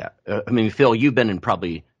about that? I mean, Phil, have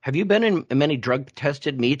you been in many drug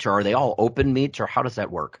tested meets, or are they all open meets, or how does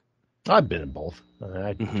that work? I've been in both.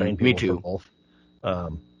 I train people Me too. for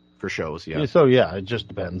both. For shows, yeah. So, yeah, it just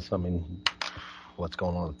depends. I mean, what's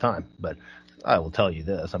going on at the time. But I will tell you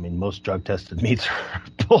this. I mean, most drug-tested meets are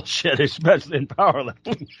bullshit, especially in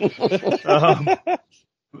powerlifting.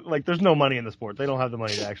 Like, there's no money in the sport. They don't have the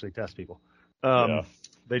money to actually test people.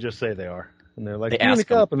 They just say they are. And they're like, give me a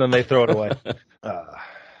cup, and then they throw it away.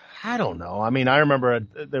 I don't know. I mean, I remember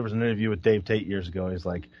there was an interview with Dave Tate years ago, and he's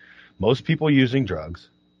like, most people using drugs,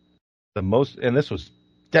 and this was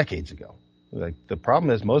decades ago. Like, the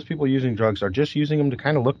problem is most people using drugs are just using them to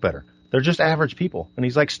kind of look better. They're just average people. And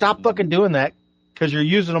he's like, stop fucking doing that because you're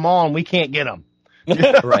using them all and we can't get them.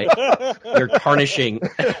 Right. You're tarnishing.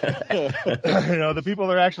 The people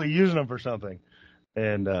that are actually using them for something.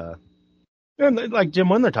 And like Jim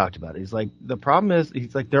Wendler talked about it. He's like, the problem is,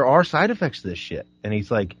 he's like, there are side effects to this shit. And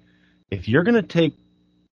he's like, if you're going to take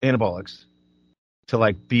anabolics to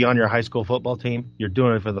like be on your high school football team, you're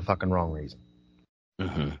doing it for the fucking wrong reason.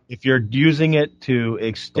 Mm-hmm. If you're using it to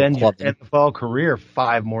extend your NFL career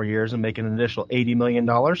 5 more years and make an initial $80 million,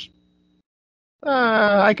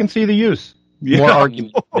 I can see the use. More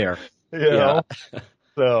argument there. You know?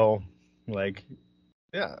 So, like,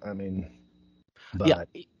 yeah, I mean, but. Yeah,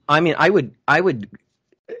 I mean, I would,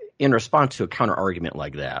 in response to a counter argument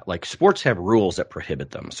like that, like sports have rules that prohibit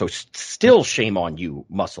them. So still shame on you,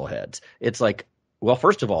 muscleheads. It's like, well,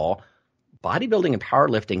 first of all, bodybuilding and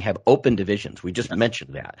powerlifting have open divisions. We just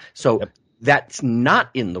mentioned that. So that's not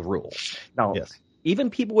in the rules. Now, even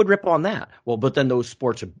people would rip on that. Well, but then those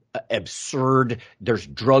sports are absurd. There's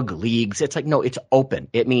drug leagues. It's like, no, it's open.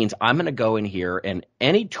 It means I'm going to go in here and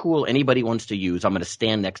any tool anybody wants to use, I'm going to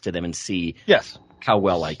stand next to them and see how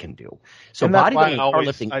well I can do. So bodybuilding and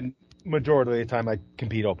powerlifting. Majority of the time I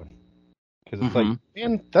compete open. Because it's like,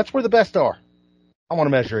 man, that's where the best are. I want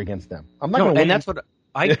to measure against them. I'm not going to win. And that's what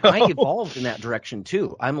I evolved in that direction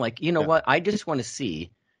too. I'm like, you know what? I just want to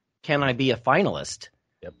see, can I be a finalist?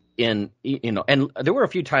 And there were a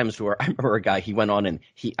few times where I remember a guy, he went on and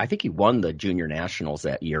I think he won the junior nationals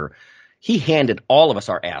that year. He handed all of us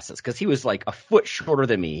our asses because he was like a foot shorter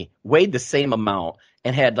than me, weighed the same amount,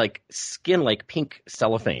 and had like skin like pink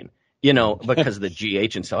cellophane, because of the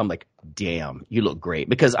GH. And so I'm like, damn, you look great.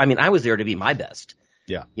 Because I mean, I was there to be my best.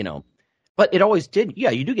 Yeah. But it always did.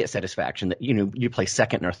 Yeah, you do get satisfaction that, you play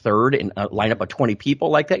second or third and line up of 20 people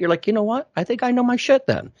like that. You're like, you know what? I think I know my shit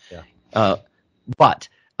then. Yeah.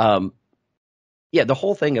 The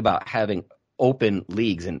whole thing about having open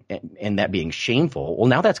leagues and that being shameful. Well,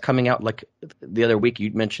 now that's coming out like the other week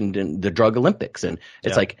you mentioned in the Drug Olympics. And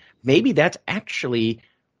it's like, maybe that's actually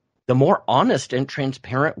the more honest and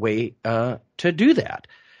transparent way to do that,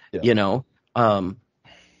 I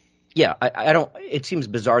don't. It seems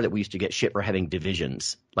bizarre that we used to get shit for having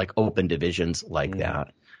divisions, like open divisions like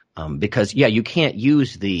that, because you can't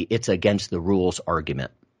use the "it's against the rules"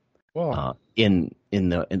 argument in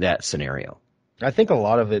that scenario. I think a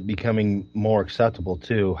lot of it becoming more acceptable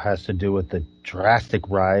too has to do with the drastic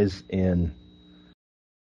rise in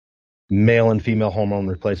male and female hormone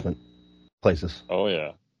replacement places. Oh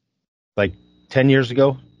yeah, like 10 years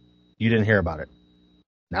ago, you didn't hear about it.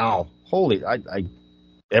 Now,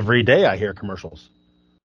 every day I hear commercials.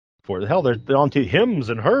 For the hell, they're on to Hims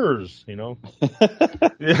and Hers, me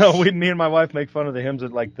and my wife make fun of the Hims.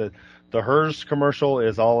 Like the Hers commercial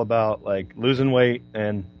is all about like losing weight,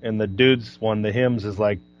 and the dudes one, the Hims, is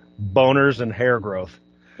like boners and hair growth.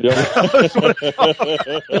 Yep.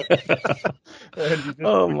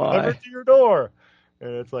 Oh my! Deliver to your door,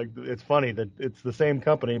 and it's like, it's funny that it's the same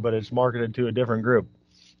company, but it's marketed to a different group.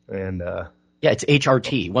 And it's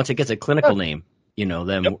HRT. Once it gets a clinical name,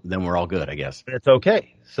 then we're all good, I guess. It's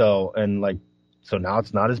okay. So now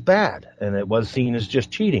it's not as bad, and it was seen as just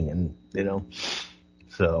cheating, and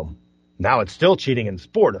so now it's still cheating in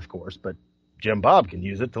sport, of course, but Jim Bob can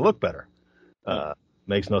use it to look better.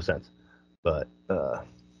 Makes no sense, but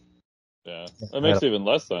it makes even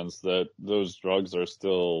less sense that those drugs are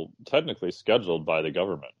still technically scheduled by the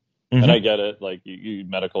government. Mm-hmm. And I get it, like you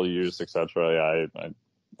medical use, etc. I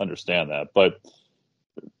understand that, but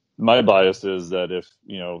my bias is that if,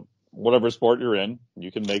 whatever sport you're in,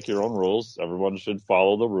 you can make your own rules. Everyone should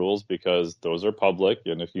follow the rules because those are public.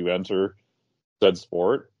 And if you enter said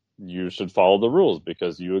sport, you should follow the rules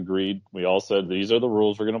because you agreed. We all said these are the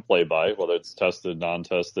rules we're going to play by, whether it's tested,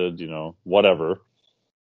 non-tested, whatever.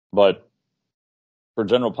 But for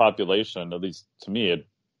general population, at least to me, it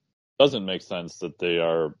doesn't make sense that they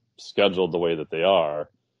are scheduled the way that they are.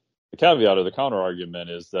 The caveat or the counter argument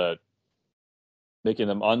is that making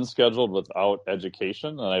them unscheduled without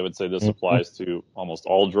education, and I would say this applies to almost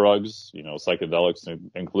all drugs, psychedelics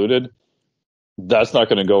included, that's not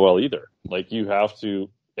going to go well either. Like, you have to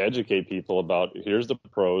educate people about here's the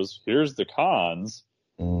pros, here's the cons,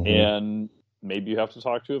 and maybe you have to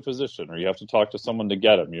talk to a physician or you have to talk to someone to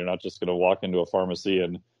get them. You're not just going to walk into a pharmacy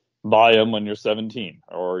and buy them when you're 17,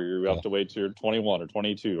 or you have to wait till you're 21 or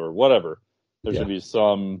 22 or whatever. There should be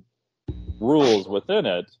some rules within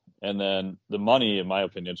it. And then the money, in my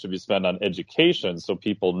opinion, should be spent on education so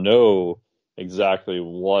people know exactly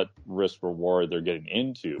what risk reward they're getting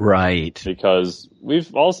into. Right. Because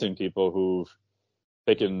we've all seen people who've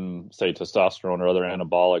taken, say, testosterone or other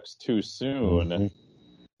anabolics too soon.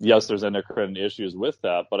 Yes, there's endocrine issues with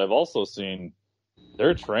that, but I've also seen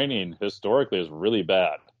their training historically is really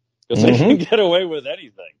bad because they can get away with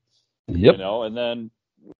anything. Yep. And then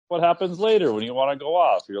what happens later when you want to go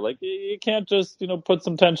off? You're like, you can't just, put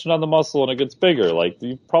some tension on the muscle and it gets bigger. Like,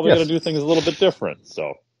 you probably got to do things a little bit different.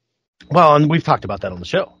 So, well, and we've talked about that on the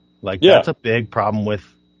show. Like, that's a big problem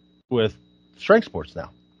with strength sports now.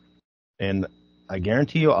 And I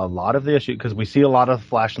guarantee you a lot of the issue, because we see a lot of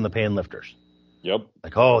flash in the pan lifters. Yep.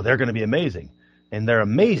 Like, oh, they're going to be amazing. And they're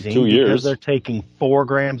amazing 2 years. Because they're taking 4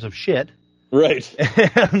 grams of shit. Right.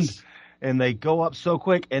 And they go up so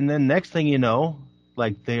quick. And then next thing you know,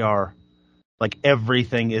 like, they are, like,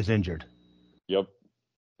 everything is injured. Yep.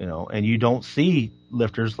 And you don't see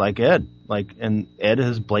lifters like Ed. And Ed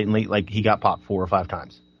has blatantly, he got popped 4 or 5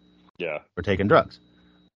 times. Yeah. For taking drugs.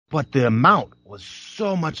 But the amount was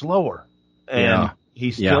so much lower. And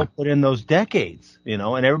he still put in those decades, and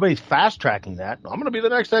everybody's fast tracking that. I'm going to be the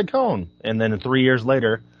next Ed Cohn. And then 3 years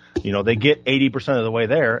later, they get 80% of the way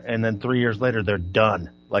there. And then 3 years later, they're done.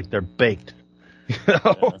 Like, they're baked.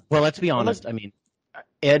 Well, let's be honest. I mean,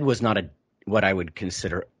 Ed was not what I would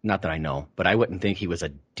consider, not that I know, but I wouldn't think he was a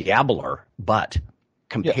dabbler. But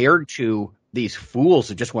compared to these fools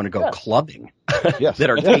who just want to go clubbing, that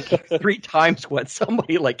are taking 3 times what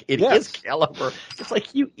somebody like in his caliber, it's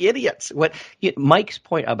like, you idiots. Mike's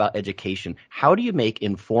point about education, how do you make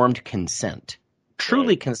informed consent,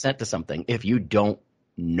 truly consent to something if you don't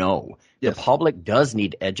know? The public does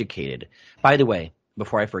need educated. By the way,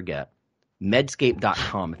 before I forget,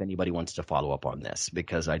 medscape.com, if anybody wants to follow up on this,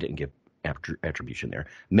 because I didn't give attribution there.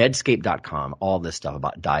 Medscape.com, all this stuff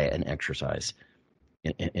about diet and exercise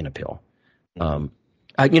in a pill.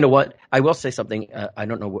 You know what? I will say something. I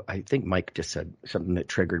don't know. I think Mike just said something that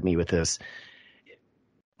triggered me with this.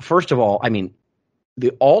 First of all, I mean,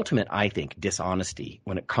 the ultimate, I think, dishonesty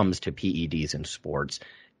when it comes to PEDs in sports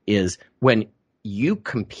is when you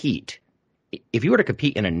compete. If you were to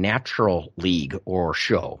compete in a natural league or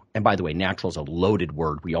show, and by the way, natural is a loaded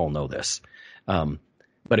word. We all know this.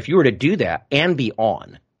 But if you were to do that and be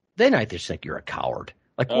on, then I just think you're a coward.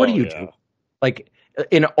 Like, what do you do? Like,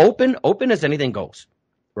 in open as anything goes,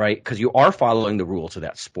 right? Because you are following the rules of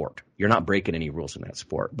that sport. You're not breaking any rules in that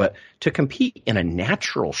sport. But to compete in a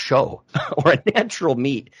natural show or a natural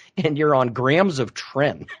meet and you're on grams of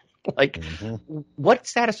tren, like, what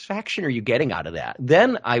satisfaction are you getting out of that?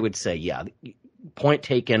 Then I would say, point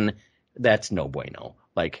taken, that's no bueno.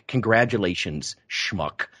 Like, congratulations,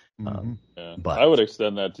 schmuck. But I would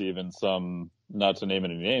extend that to even some, not to name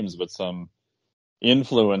any names, but some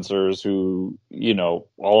influencers who,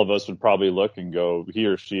 all of us would probably look and go, he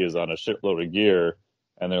or she is on a shitload of gear.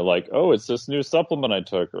 And they're like, oh, it's this new supplement I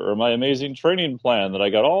took or my amazing training plan that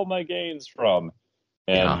I got all my gains from.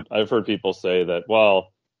 And I've heard people say that,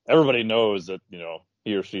 well, everybody knows that,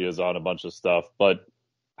 he or she is on a bunch of stuff, but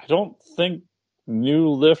I don't think new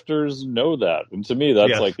lifters know that. And to me,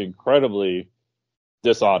 that's like incredibly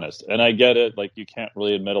dishonest. And I get it. Like, you can't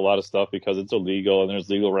really admit a lot of stuff because it's illegal and there's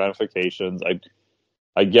legal ramifications.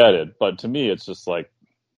 I get it. But to me, it's just like,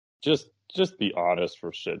 just be honest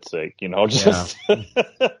for shit's sake, just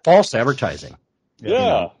false advertising.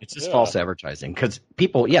 It's just false advertising because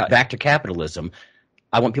people, back to capitalism.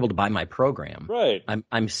 I want people to buy my program. Right.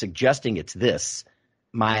 I'm suggesting it's this,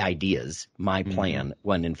 my ideas, my plan,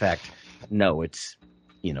 when in fact, no, it's,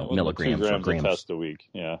 milligrams 2 grams or grams. A test a week.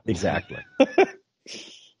 Yeah. Exactly.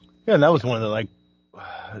 And that was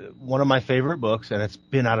one of my favorite books, and it's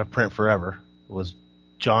been out of print forever, was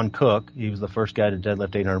John Cook. He was the first guy to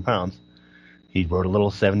deadlift 800 pounds. He wrote a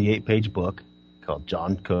little 78-page book called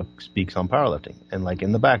John Cook Speaks on Powerlifting. And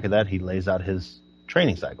in the back of that, he lays out his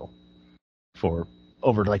training cycle for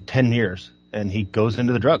over like 10 years, and he goes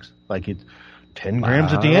into the drugs. Like it's 10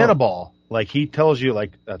 grams of Dianabol. Like he tells you,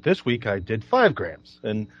 like this week I did 5 grams,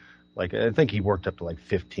 and like I think he worked up to like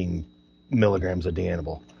 15 milligrams of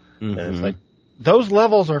Dianabol. And it's like those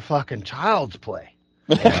levels are fucking child's play.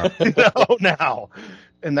 Now,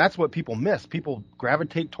 and that's what people miss. People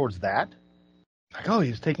gravitate towards that. Like, oh,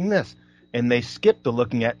 he's taking this, and they skip the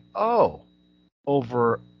looking at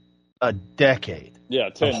over a decade. Yeah,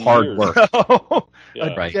 10 hard years. work.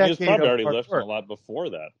 Yeah. Right. He was probably already hard lifting work. a lot before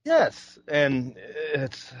that. Yes, and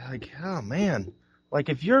it's like, oh man, like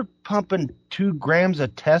if you're pumping 2 grams a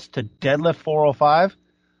test to deadlift 405,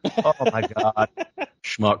 oh my god,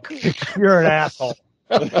 Schmuck. you're an asshole.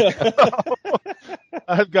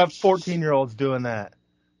 I've got 14-year-olds doing that,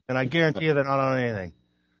 and I guarantee you they're not on anything.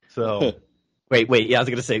 So Wait. Yeah, I was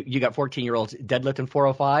going to say, you got 14-year-olds deadlifting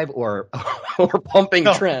 405 or pumping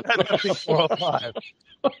Trent? deadlifting 405.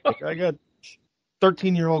 I got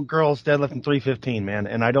 13-year-old girls deadlifting 315, man,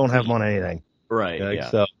 and I don't have them on anything. Right. Like, Yeah.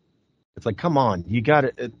 So it's like, come on, you got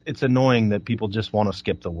it. It's annoying that people just want to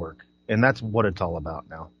skip the work, and that's what it's all about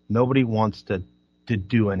now. Nobody wants to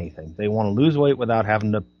do anything. They want to lose weight without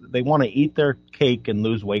having to. They want to eat their cake and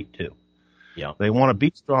lose weight too. Yeah. They want to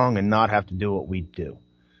be strong and not have to do what we do.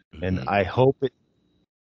 And I hope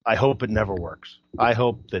it never works. I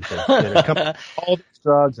hope that it comes all these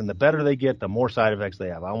drugs, and the better they get, the more side effects they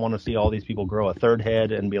have. I want to see all these people grow a third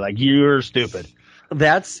head and be like, "You're stupid."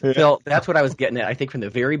 Phil, that's what I was getting at. I think from the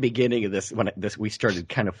very beginning of this, we started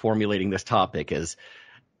kind of formulating this topic, is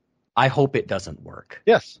I hope it doesn't work.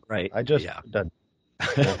 Yes, right. I just done,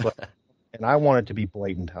 and I want it to be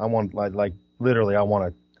blatant. I want like literally, I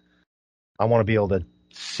want to be able to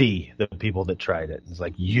see the people that tried it. It's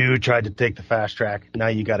like, you tried to take the fast track. Now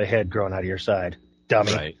you got a head growing out of your side,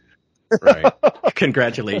 dummy. Right.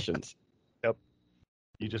 Congratulations. Yep.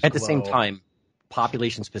 You just at the same time,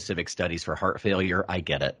 population-specific studies for heart failure, I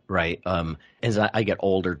get it, right? As I get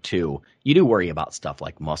older too, you do worry about stuff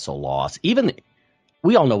like muscle loss. Even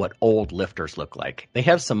we all know what old lifters look like. They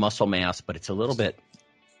have some muscle mass, but it's a little bit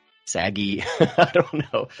saggy. I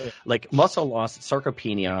don't know. Like muscle loss,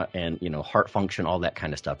 sarcopenia, and heart function, all that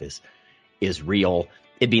kind of stuff is real.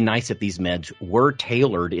 It'd be nice if these meds were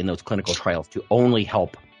tailored in those clinical trials to only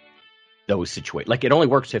help those situations. Like it only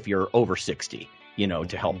works if you're over 60,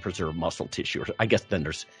 to help preserve muscle tissue. I guess then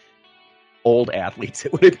there's old athletes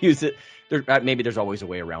that would abuse it. Maybe there's always a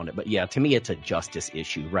way around it. But yeah, to me, it's a justice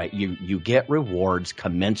issue, right? You get rewards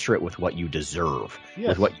commensurate with what you deserve,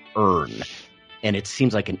 with what you earn. And it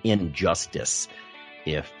seems like an injustice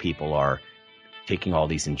if people are taking all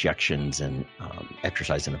these injections and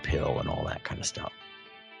exercising a pill and all that kind of stuff.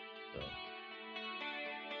 So.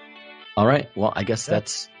 All right. Well, I guess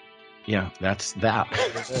that's that.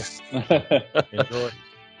 Enjoy.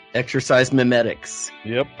 Exercise mimetics.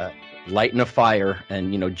 Yep. Lighten a fire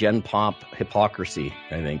and, Gen Pop hypocrisy,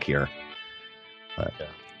 I think, here. But,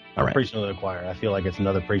 all right. Preaching to the choir. I feel like it's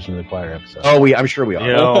another preaching to the choir episode. Oh, I'm sure we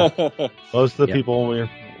are. Most of the people we're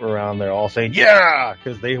around, they're all saying, yeah,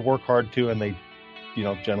 because they work hard too, and they,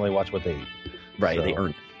 generally watch what they eat. Right, so, they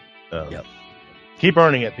earn it. Yep. Keep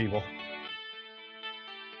earning it, people.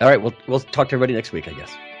 All right, we'll talk to everybody next week, I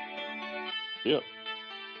guess. Yep.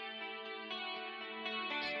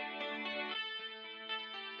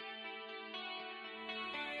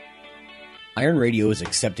 Iron Radio is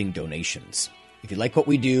accepting donations. If you like what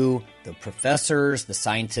we do, the professors, the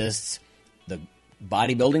scientists, the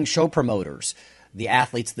bodybuilding show promoters, the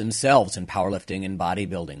athletes themselves in powerlifting and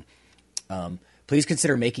bodybuilding, please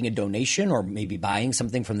consider making a donation or maybe buying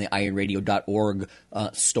something from the ironradio.org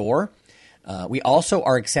store. We also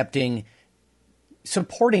are accepting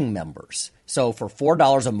supporting members. So for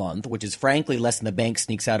 $4 a month, which is frankly less than the bank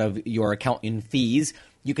sneaks out of your account in fees,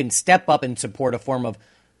 you can step up and support a form of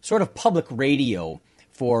sort of public radio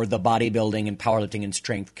for the bodybuilding and powerlifting and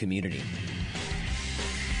strength community.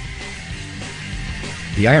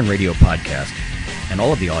 The Iron Radio podcast and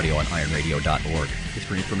all of the audio on ironradio.org is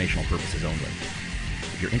for informational purposes only.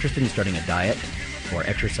 If you're interested in starting a diet or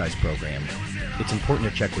exercise program, it's important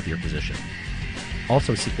to check with your physician.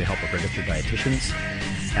 Also seek the help of registered dietitians,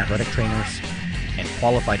 athletic trainers, and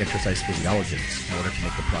qualified exercise physiologists in order to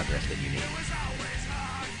make the progress that you need.